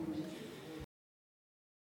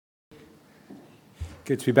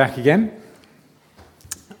Good to be back again.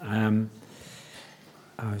 I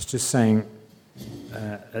was just saying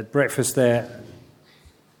at breakfast there,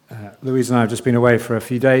 Louise and I have just been away for a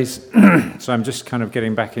few days, so I'm just kind of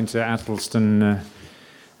getting back into Addleston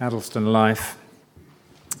life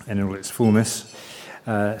in all its fullness.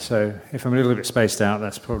 So if I'm a little bit spaced out,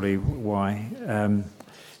 that's probably why.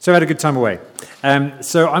 So I had a good time away.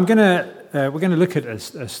 So we're going to look at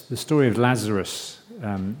the story of Lazarus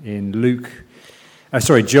in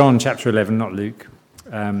John chapter 11, not Luke.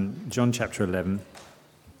 John chapter 11.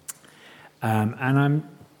 And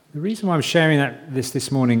the reason why I'm sharing this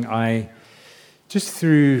morning,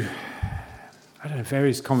 through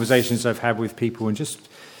various conversations I've had with people and just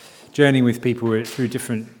journeying with people through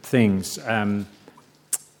different things,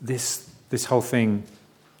 this whole thing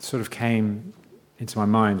sort of came into my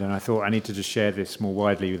mind, and I thought I need to just share this more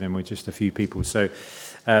widely than with just a few people. So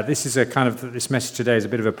this message today is a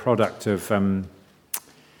bit of a product of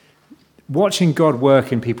watching God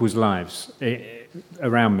work in people's lives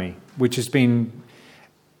around me, which has been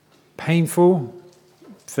painful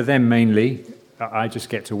for them mainly. I just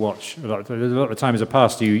get to watch. A lot of the time as a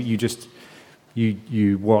pastor,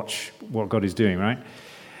 you watch what God is doing, right?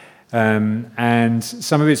 And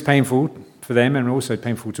some of it's painful for them and also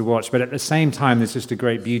painful to watch, but at the same time, there's just a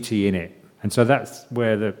great beauty in it. And so that's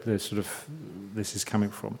where the sort of this is coming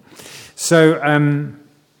from. So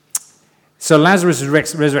Lazarus'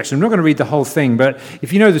 resurrection. I'm not going to read the whole thing, but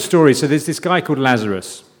if you know the story, so there's this guy called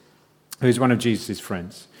Lazarus, who's one of Jesus'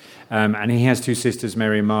 friends. And he has two sisters,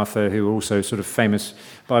 Mary and Martha, who are also sort of famous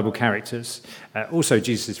Bible characters, also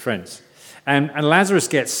Jesus' friends. And Lazarus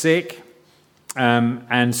gets sick,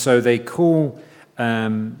 and so they call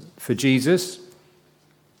for Jesus.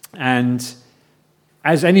 And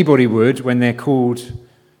as anybody would, when they're called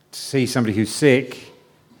to see somebody who's sick,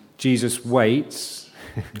 Jesus waits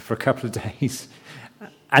for a couple of days,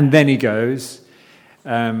 and then he goes.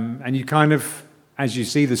 And you kind of, as you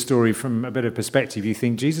see the story from a bit of perspective, you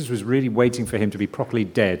think Jesus was really waiting for him to be properly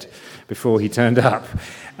dead before he turned up.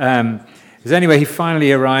 Because anyway, he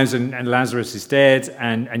finally arrives, and Lazarus is dead,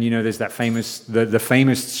 and there's that the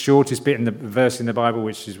famous shortest bit in the verse in the Bible,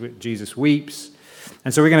 which is Jesus weeps.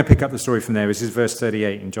 And so we're going to pick up the story from there. This is verse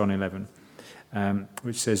 38 in John 11,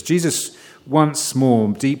 which says, Jesus, once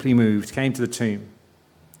more deeply moved, came to the tomb.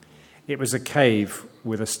 It was a cave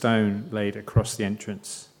with a stone laid across the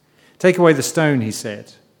entrance. Take away the stone, he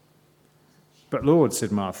said. But Lord,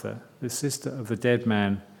 said Martha, the sister of the dead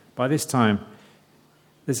man, by this time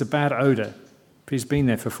there's a bad odor, for he's been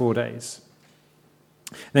there for 4 days.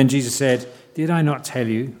 Then Jesus said, did I not tell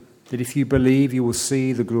you that if you believe you will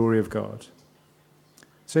see the glory of God?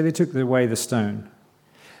 So they took away the stone.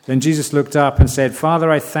 Then Jesus looked up and said,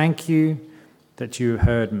 Father, I thank you that you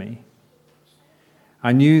heard me.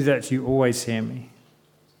 I knew that you always hear me,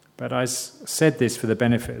 but I said this for the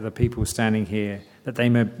benefit of the people standing here, that they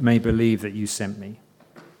may believe that you sent me.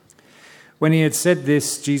 When he had said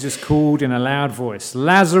this, Jesus called in a loud voice,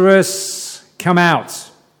 Lazarus, come out.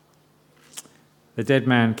 The dead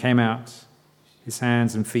man came out, his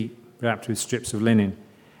hands and feet wrapped with strips of linen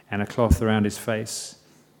and a cloth around his face.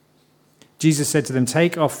 Jesus said to them,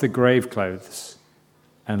 take off the grave clothes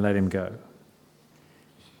and let him go.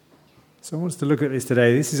 So I want us to look at this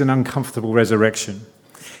today. This is an uncomfortable resurrection.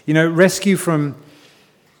 Rescue from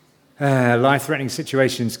life-threatening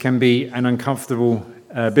situations can be an uncomfortable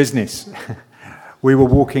business. We were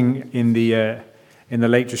walking in the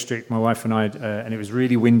Lake District, my wife and I, and it was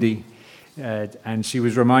really windy. And she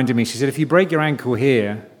was reminding me, she said, if you break your ankle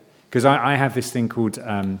here, because I have this thing called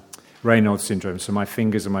Raynaud's syndrome, so my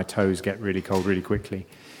fingers and my toes get really cold really quickly.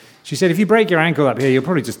 She said, if you break your ankle up here, you'll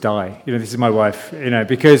probably just die. This is my wife,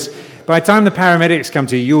 because by the time the paramedics come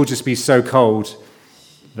to you, you'll just be so cold,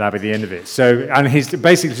 that'll be the end of it. So, and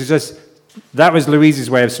that was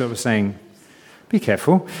Louise's way of sort of saying, be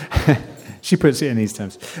careful. She puts it in these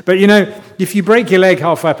terms. But, if you break your leg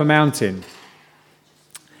halfway up a mountain,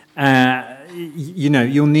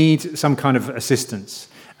 you'll need some kind of assistance.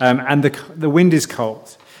 And the wind is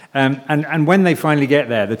cold. And when they finally get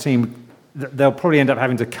there, the team, they'll probably end up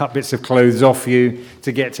having to cut bits of clothes off you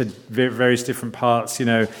to get to various different parts.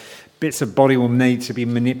 Bits of body will need to be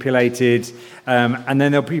manipulated. And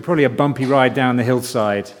then there'll be probably a bumpy ride down the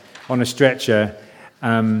hillside on a stretcher.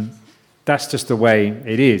 That's just the way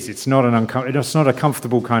it is. It's not a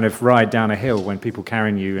comfortable kind of ride down a hill when people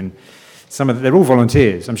carrying you. And they're all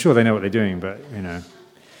volunteers. I'm sure they know what they're doing, but,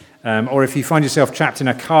 or if you find yourself trapped in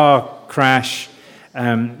a car crash,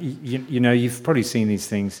 you've probably seen these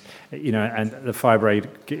things, and the fire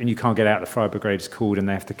brigade, and you can't get out, the fire brigade is called, and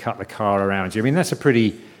they have to cut the car around you. I mean, that's a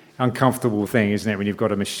pretty uncomfortable thing, isn't it, when you've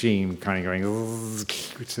got a machine kind of going,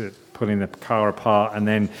 pulling the car apart, and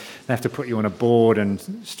then they have to put you on a board and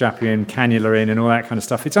strap you in, cannula in, and all that kind of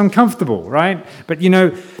stuff. It's uncomfortable, right? But,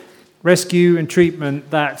 rescue and treatment,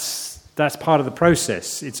 that's part of the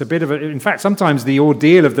process. It's a bit of in fact, sometimes the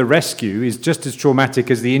ordeal of the rescue is just as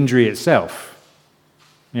traumatic as the injury itself.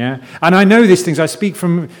 Yeah, and I know these things. I speak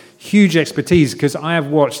from huge expertise because I have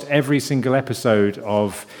watched every single episode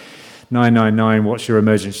of 999, What's Your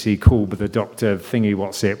Emergency Call with the Doctor Thingy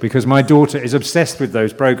What's It, because my daughter is obsessed with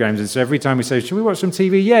those programs, and so every time we say, should we watch some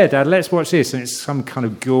TV? Yeah, Dad, let's watch this. And it's some kind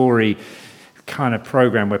of gory kind of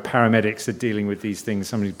program where paramedics are dealing with these things.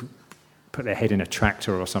 Somebody put their head in a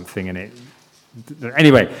tractor or something, and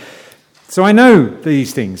anyway, so I know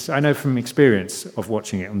these things. I know from experience of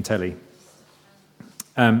watching it on telly.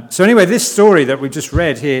 So anyway, this story that we just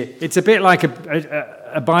read here, it's a bit like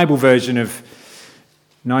a Bible version of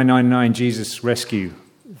 999 Jesus rescue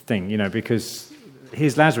thing, because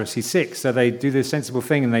here's Lazarus, he's sick, so they do the sensible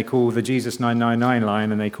thing and they call the Jesus 999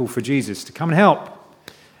 line and they call for Jesus to come and help.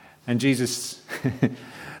 And Jesus,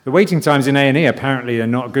 the waiting times in A&E apparently are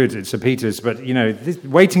not good at St. Peter's, but,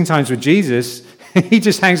 waiting times with Jesus, he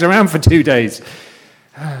just hangs around for 2 days.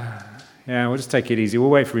 Yeah, we'll just take it easy.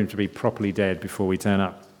 We'll wait for him to be properly dead before we turn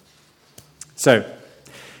up. So,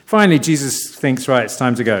 finally, Jesus thinks, right, it's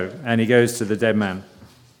time to go. And he goes to the dead man.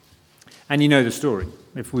 And you know the story,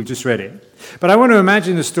 if we've just read it. But I want to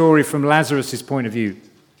imagine the story from Lazarus' point of view.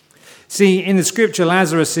 See, in the scripture,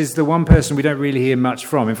 Lazarus is the one person we don't really hear much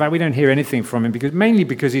from. In fact, we don't hear anything from him, mainly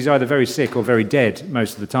because he's either very sick or very dead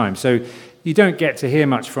most of the time. So you don't get to hear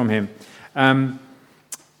much from him.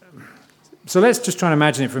 So let's just try and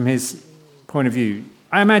imagine it from his point of view.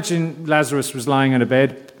 I imagine Lazarus was lying on a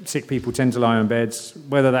bed. Sick people tend to lie on beds,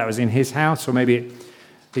 whether that was in his house or maybe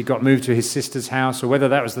he got moved to his sister's house, or whether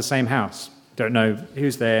that was the same house. Don't know. He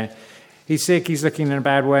was there. He's sick. He's looking in a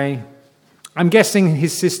bad way. I'm guessing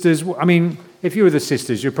his sisters, if you were the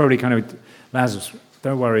sisters, you're probably kind of, Lazarus,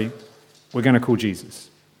 don't worry, we're going to call Jesus.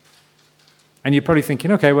 And you're probably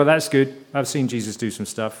thinking, okay, well, that's good. I've seen Jesus do some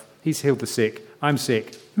stuff. He's healed the sick. I'm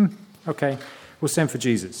sick. Okay. We'll send for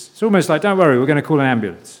Jesus. It's almost like, don't worry, we're going to call an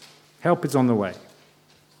ambulance. Help is on the way.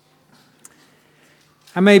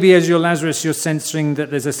 And maybe as you're Lazarus, you're sensing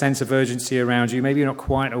that there's a sense of urgency around you. Maybe you're not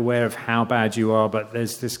quite aware of how bad you are, but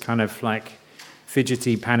there's this kind of like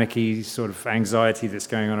fidgety, panicky sort of anxiety that's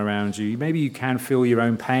going on around you. Maybe you can feel your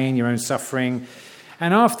own pain, your own suffering.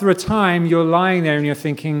 And after a time, you're lying there and you're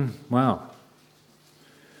thinking, well,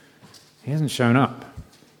 he hasn't shown up.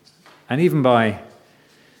 And even by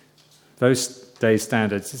those days'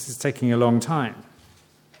 standards, this is taking a long time.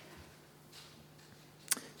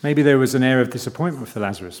 Maybe there was an air of disappointment for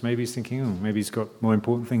Lazarus. Maybe he's thinking, maybe he's got more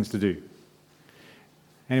important things to do.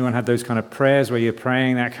 Anyone had those kind of prayers where you're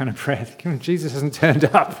praying that kind of prayer? Jesus hasn't turned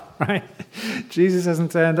up, right? Jesus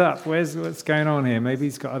hasn't turned up. What's going on here? Maybe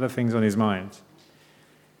he's got other things on his mind.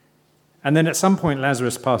 And then at some point,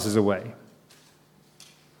 Lazarus passes away.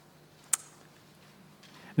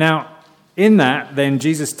 Now, in that, then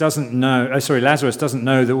Lazarus doesn't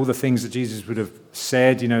know that all the things that Jesus would have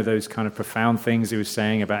said, those kind of profound things he was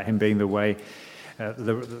saying about him being the way,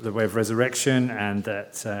 the way of resurrection, and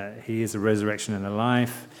that he is the resurrection and the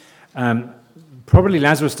life. Probably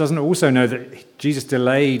Lazarus doesn't also know that Jesus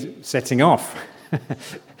delayed setting off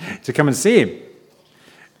to come and see him.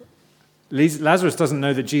 Lazarus doesn't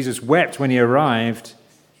know that Jesus wept when he arrived,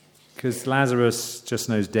 because Lazarus just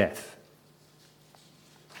knows death.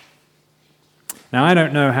 Now, I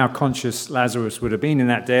don't know how conscious Lazarus would have been in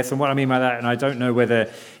that death, and what I mean by that, and I don't know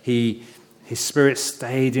whether his spirit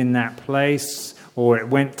stayed in that place, or it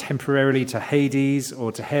went temporarily to Hades,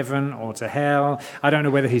 or to heaven, or to hell. I don't know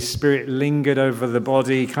whether his spirit lingered over the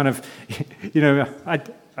body, kind of,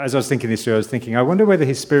 as I was thinking this through, I was thinking, I wonder whether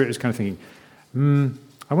his spirit was kind of thinking,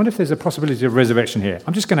 I wonder if there's a possibility of resurrection here.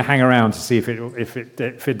 I'm just going to hang around to see if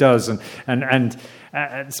it does,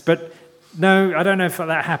 but no, I don't know if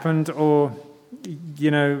that happened, or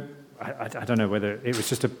I don't know whether it was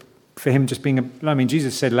just for him just being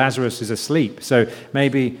Jesus said Lazarus is asleep, so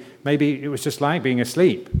maybe it was just like being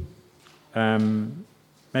asleep.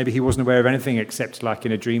 Maybe he wasn't aware of anything except like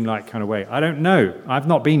in a dreamlike kind of way. I don't know. I've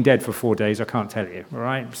not been dead for 4 days. I can't tell you, all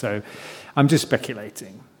right? So I'm just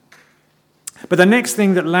speculating. But the next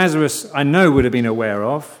thing that Lazarus, I know, would have been aware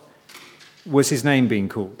of was his name being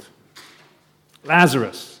called.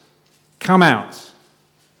 Lazarus, come out.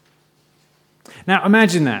 Now,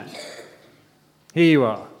 imagine that. Here you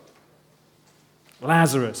are.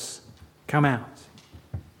 Lazarus, come out.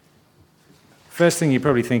 First thing you're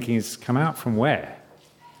probably thinking is, come out from where?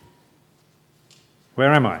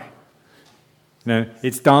 Where am I?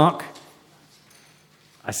 It's dark.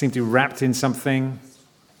 I seem to be wrapped in something.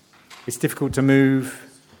 It's difficult to move.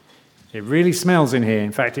 It really smells in here.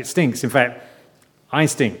 In fact, it stinks. In fact, I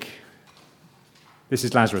stink. This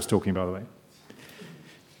is Lazarus talking, by the way.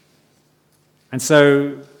 And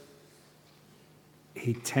so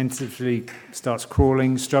he tentatively starts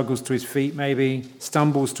crawling, struggles to his feet maybe,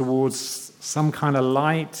 stumbles towards some kind of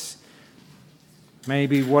light.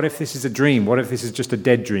 Maybe, what if this is a dream? What if this is just a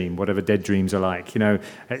dead dream, whatever dead dreams are like, And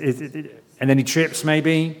then he trips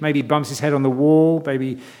maybe bumps his head on the wall,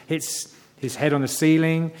 maybe hits his head on the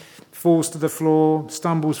ceiling, falls to the floor,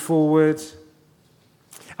 stumbles forward.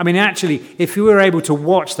 I mean, actually, if you were able to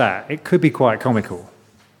watch that, it could be quite comical,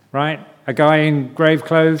 right? A guy in grave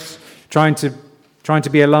clothes trying to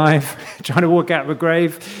be alive, trying to walk out of a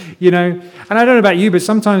grave, And I don't know about you, but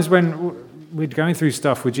sometimes when we're going through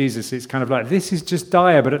stuff with Jesus, it's kind of like, this is just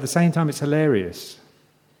dire, but at the same time, it's hilarious.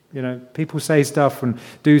 People say stuff and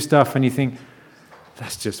do stuff, and you think,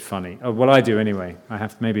 that's just funny. Oh, well, I do anyway.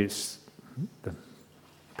 Maybe it's the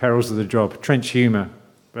perils of the job, trench humour.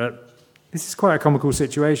 But this is quite a comical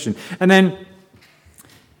situation. And then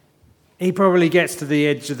he probably gets to the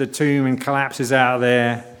edge of the tomb and collapses out of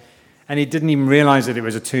there. And he didn't even realise that it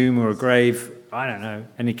was a tomb or a grave. I don't know.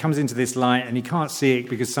 And he comes into this light and he can't see it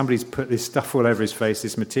because somebody's put this stuff all over his face,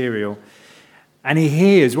 this material. And he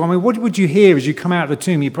hears, what would you hear as you come out of the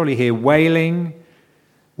tomb? You probably hear wailing,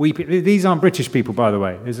 weeping. These aren't British people, by the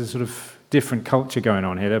way. There's a sort of different culture going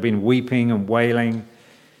on here. They've been weeping and wailing,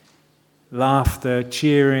 laughter,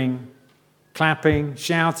 cheering, clapping,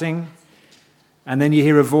 shouting. And then you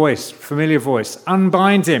hear a voice, familiar voice,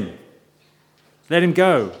 unbind him, let him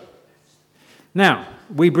go. Now,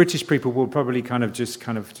 we British people will probably kind of just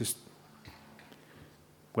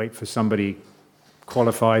wait for somebody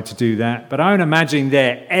qualified to do that. But I would imagine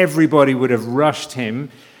there everybody would have rushed him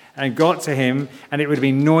and got to him, and it would have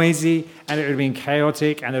been noisy, and it would have been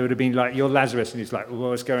chaotic, and it would have been like, you're Lazarus, and he's like, well,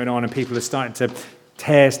 what's going on? And people are starting to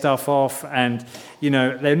tear stuff off, and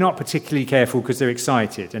they're not particularly careful because they're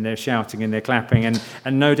excited and they're shouting and they're clapping, and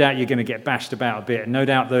no doubt you're going to get bashed about a bit, and no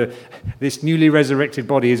doubt this newly resurrected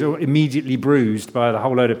body is immediately bruised by the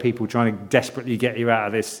whole load of people trying to desperately get you out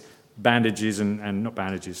of this bandages and not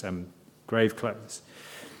bandages, grave clothes,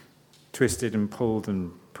 twisted and pulled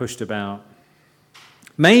and pushed about.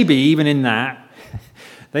 Maybe even in that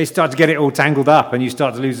they start to get it all tangled up and you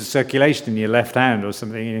start to lose the circulation in your left hand or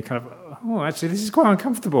something, and you're kind of, oh, actually, this is quite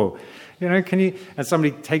uncomfortable. And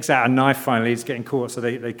somebody takes out a knife finally, it's getting caught, so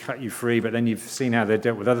they cut you free, but then you've seen how they're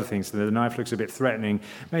dealt with other things, so the knife looks a bit threatening.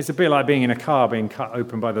 I mean, it's a bit like being in a car being cut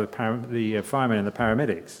open by the firemen and the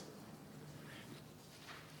paramedics.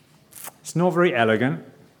 It's not very elegant.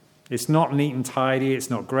 It's not neat and tidy. It's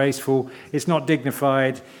not graceful. It's not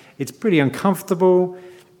dignified. It's pretty uncomfortable.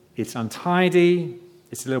 It's untidy.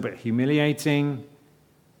 It's a little bit humiliating.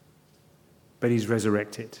 But he's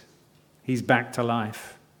resurrected. He's back to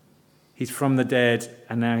life. He's from the dead,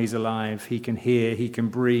 and now he's alive. He can hear, he can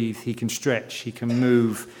breathe, he can stretch, he can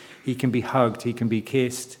move, he can be hugged, he can be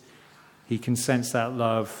kissed, he can sense that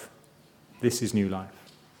love. This is new life.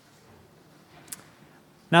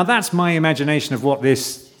 Now that's my imagination of what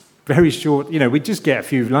this very short, we just get a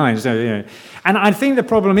few lines, And I think the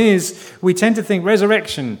problem is we tend to think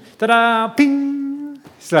resurrection, ta-da, ping.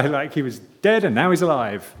 So like he was dead and now he's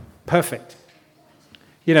alive. Perfect.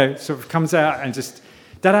 Sort of comes out and just,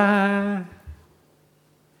 ta-da!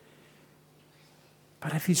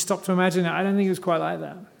 But if you stop to imagine it, I don't think it was quite like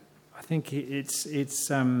that. I think it's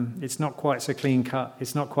not quite so clean cut.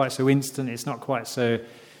 It's not quite so instant. It's not quite so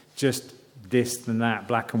just this and that,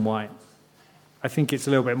 black and white. I think it's a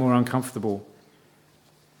little bit more uncomfortable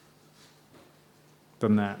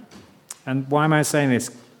than that. And why am I saying this?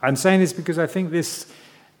 I'm saying this because I think this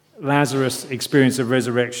Lazarus experience of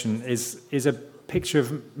resurrection is a picture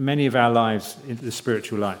of many of our lives in the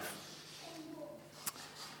spiritual life.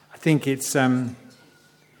 I think it's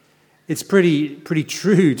pretty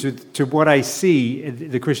true to what I see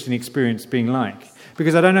the Christian experience being like.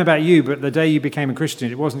 Because I don't know about you, but the day you became a Christian,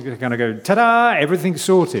 it wasn't going to go, ta-da, everything's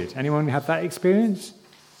sorted. Anyone have that experience?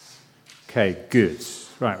 Okay, good.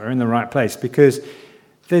 Right, we're in the right place. Because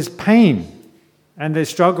there's pain, and there's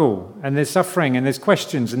struggle, and there's suffering, and there's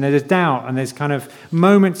questions, and there's doubt, and there's kind of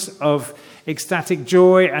moments of ecstatic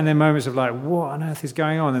joy, and then moments of like, what on earth is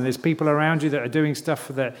going on? And there's people around you that are doing stuff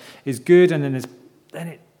that is good, and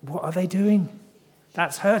then what are they doing?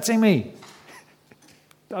 That's hurting me.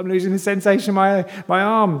 I'm losing the sensation in my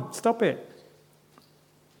arm. Stop it.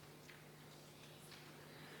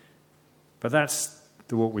 But that's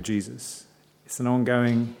the walk with Jesus. It's an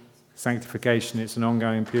ongoing sanctification. It's an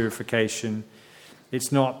ongoing purification.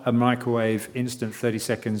 It's not a microwave, instant 30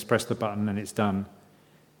 seconds, press the button and it's done.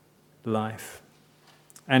 Life.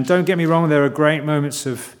 And don't get me wrong, there are great moments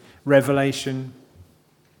of revelation,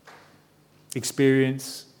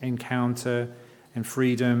 experience, encounter, and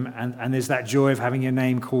freedom. And there's that joy of having your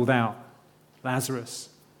name called out. Lazarus,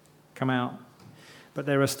 come out. But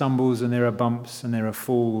there are stumbles and there are bumps and there are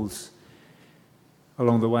falls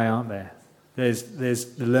along the way, aren't there? There's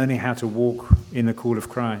the learning how to walk in the call of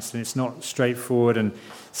Christ. And it's not straightforward and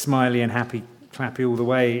smiley and happy, clappy all the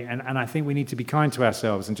way. And I think we need to be kind to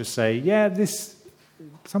ourselves and just say, yeah,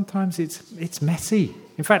 sometimes it's messy.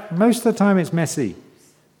 In fact, most of the time it's messy.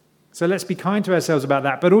 So let's be kind to ourselves about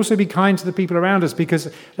that, but also be kind to the people around us, because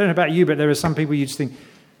I don't know about you, but there are some people you just think,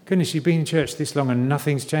 goodness, you've been in church this long and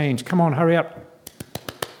nothing's changed. Come on, hurry up.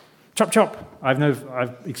 Chop, chop.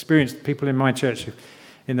 I've experienced people in my church who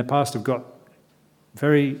in the past have got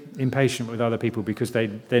very impatient with other people because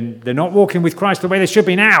they're not walking with Christ the way they should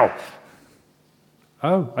be now.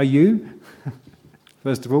 Oh, are you?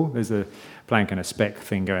 First of all, there's a plank and a speck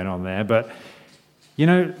thing going on there. But,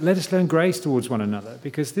 let us learn grace towards one another,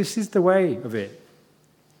 because this is the way of it.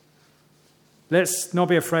 Let's not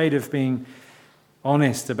be afraid of being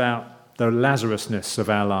honest about the Lazarusness of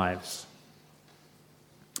our lives.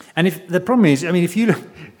 And if the problem is, if you look...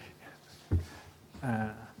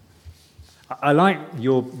 I like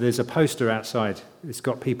there's a poster outside. It's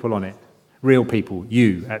got people on it. Real people.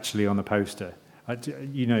 You, actually, on the poster.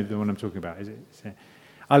 You know the one I'm talking about, is it?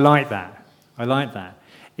 I like that.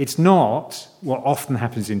 It's not what often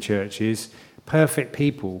happens in churches. Perfect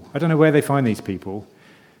people. I don't know where they find these people.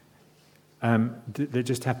 They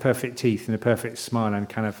just have perfect teeth and a perfect smile and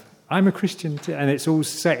kind of, I'm a Christian too. And it's all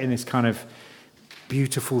set in this kind of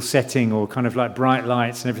beautiful setting, or kind of like bright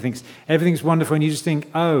lights, and everything's wonderful, and you just think,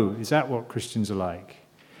 oh, is that what Christians are like?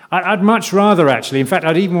 I'd much rather, actually, in fact,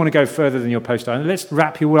 I'd even want to go further than your poster. Let's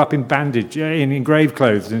wrap you all up in bandage, in grave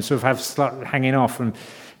clothes, and sort of have hanging off and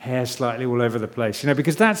hair slightly all over the place,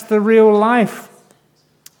 because that's the real life.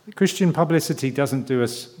 Christian publicity doesn't do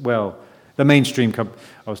us well. The mainstream,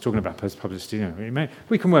 I was talking about publicity,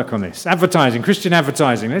 we can work on this. Advertising, Christian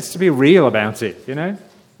advertising, let's be real about it,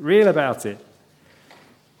 real about it.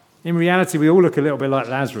 In reality, we all look a little bit like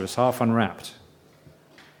Lazarus, half unwrapped,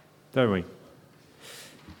 don't we?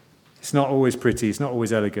 It's not always pretty, it's not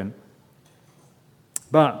always elegant.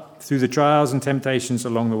 But through the trials and temptations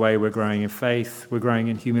along the way, we're growing in faith, we're growing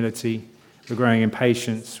in humility, we're growing in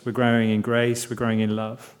patience, we're growing in grace, we're growing in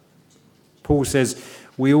love. Paul says,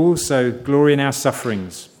 we also glory in our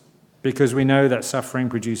sufferings, because we know that suffering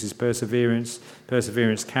produces perseverance,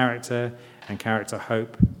 perseverance character, and character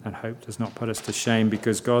hope, and hope does not put us to shame,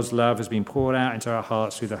 because God's love has been poured out into our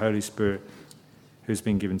hearts through the Holy Spirit who's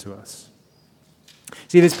been given to us.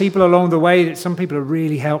 See, there's people along the way that some people are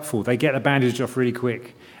really helpful. They get the bandage off really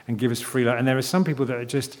quick and give us free love. And there are some people that are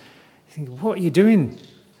just, you think, what are you doing?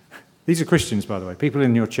 These are Christians, by the way, people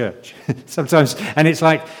in your church sometimes. And it's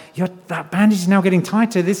like, that bandage is now getting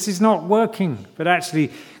tighter. This is not working. But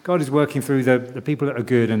actually, God is working through the people that are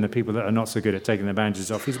good and the people that are not so good at taking the bandages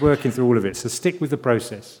off. He's working through all of it. So stick with the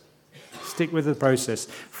process. Stick with the process.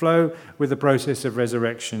 Flow with the process of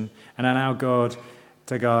resurrection and allow God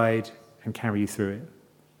to guide and carry you through it.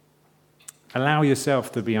 Allow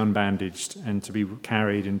yourself to be unbandaged and to be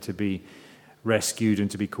carried and to be rescued and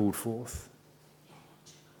to be called forth.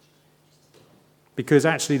 Because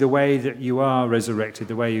actually the way that you are resurrected,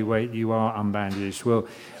 the way you are unbandaged,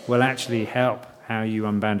 will actually help how you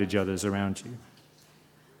unbandage others around you.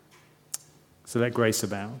 So let grace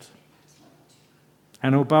abound.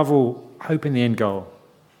 And above all, hope in the end goal,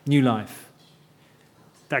 new life.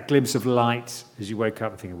 That glimpse of light as you wake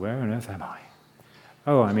up and think, where on earth am I?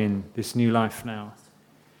 Oh, I'm in this new life now.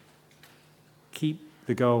 Keep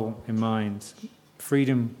the goal in mind.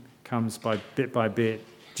 Freedom comes by bit.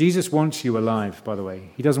 Jesus wants you alive, by the way.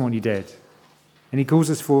 He doesn't want you dead. And he calls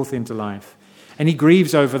us forth into life. And he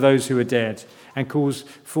grieves over those who are dead and calls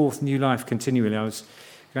forth new life continually. I was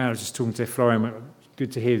just talking to Florian.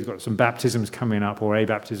 Good to hear he's got some baptisms coming up, or a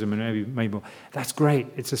baptism, and maybe more. That's great.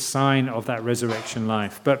 It's a sign of that resurrection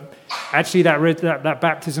life. But actually, that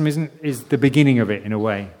baptism is the beginning of it in a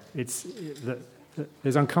way.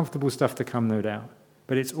 There's uncomfortable stuff to come, no doubt.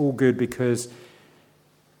 But it's all good because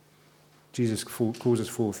Jesus calls us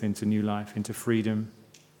forth into new life, into freedom,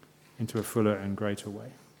 into a fuller and greater way.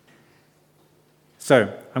 So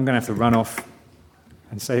I'm going to have to run off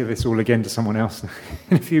and say this all again to someone else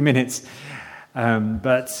in a few minutes.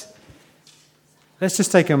 But let's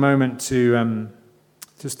just take a moment to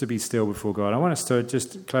just to be still before God. I want us to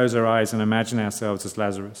just close our eyes and imagine ourselves as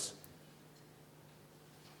Lazarus.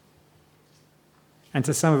 And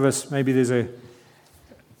to some of us, maybe there's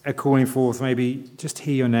are calling forth, maybe just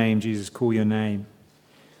hear your name, Jesus, call your name.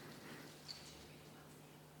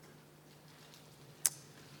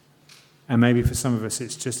 And maybe for some of us,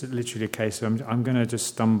 it's just literally a case of I'm going to just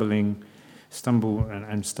stumble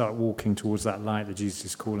and start walking towards that light that Jesus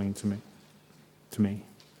is calling to me.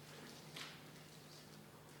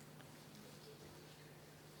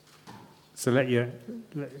 So let your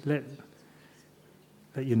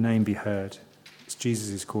name be heard. It's Jesus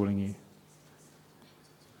is calling you.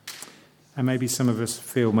 And maybe some of us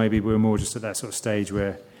feel maybe we're more just at that sort of stage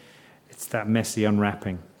where it's that messy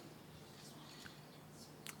unwrapping.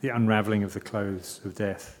 The unraveling of the clothes of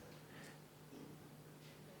death.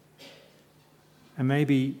 And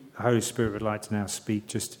maybe the Holy Spirit would like to now speak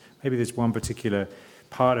just, maybe there's one particular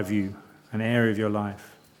part of you, an area of your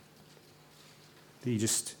life, that you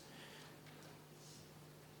just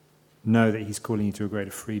know that he's calling you to a greater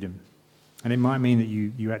freedom. And it might mean that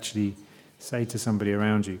you actually say to somebody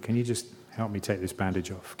around you, can you just help me take this bandage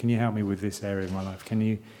off? Can you help me with this area of my life? Can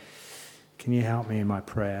you help me in my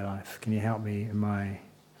prayer life? Can you help me in my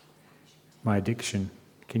addiction?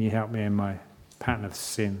 Can you help me in my pattern of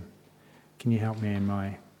sin? Can you help me in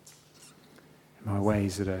my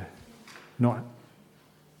ways that are not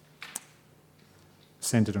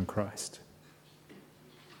centered on Christ?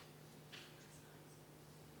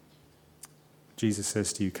 Jesus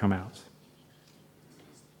says to you, come out.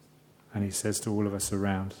 And he says to all of us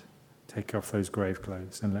around, take off those grave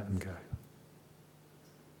clothes and let them go.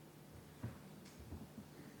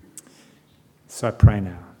 So I pray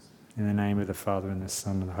now, in the name of the Father and the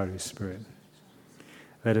Son and the Holy Spirit,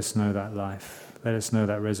 let us know that life. Let us know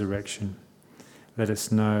that resurrection. Let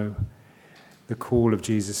us know the call of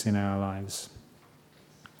Jesus in our lives.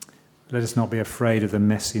 Let us not be afraid of the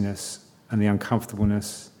messiness and the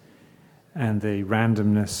uncomfortableness and the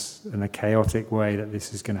randomness and the chaotic way that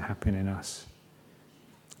this is going to happen in us.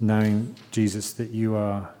 Knowing, Jesus, that you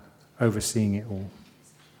are overseeing it all.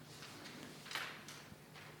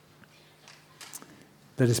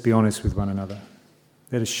 Let us be honest with one another.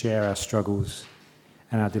 Let us share our struggles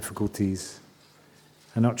and our difficulties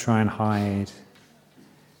and not try and hide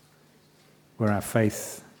where our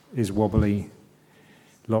faith is wobbly,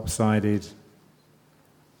 lopsided,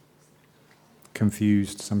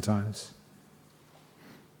 confused sometimes.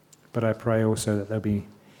 But I pray also that there'll be,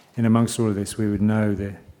 in amongst all of this, we would know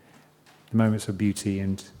the moments of beauty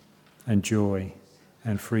and joy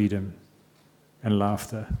and freedom and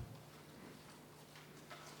laughter,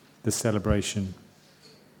 the celebration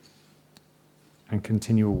and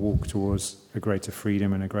continual walk towards a greater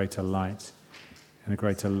freedom and a greater light and a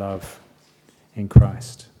greater love in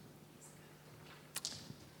Christ.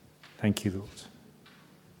 Thank you, Lord.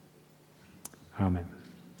 Amen.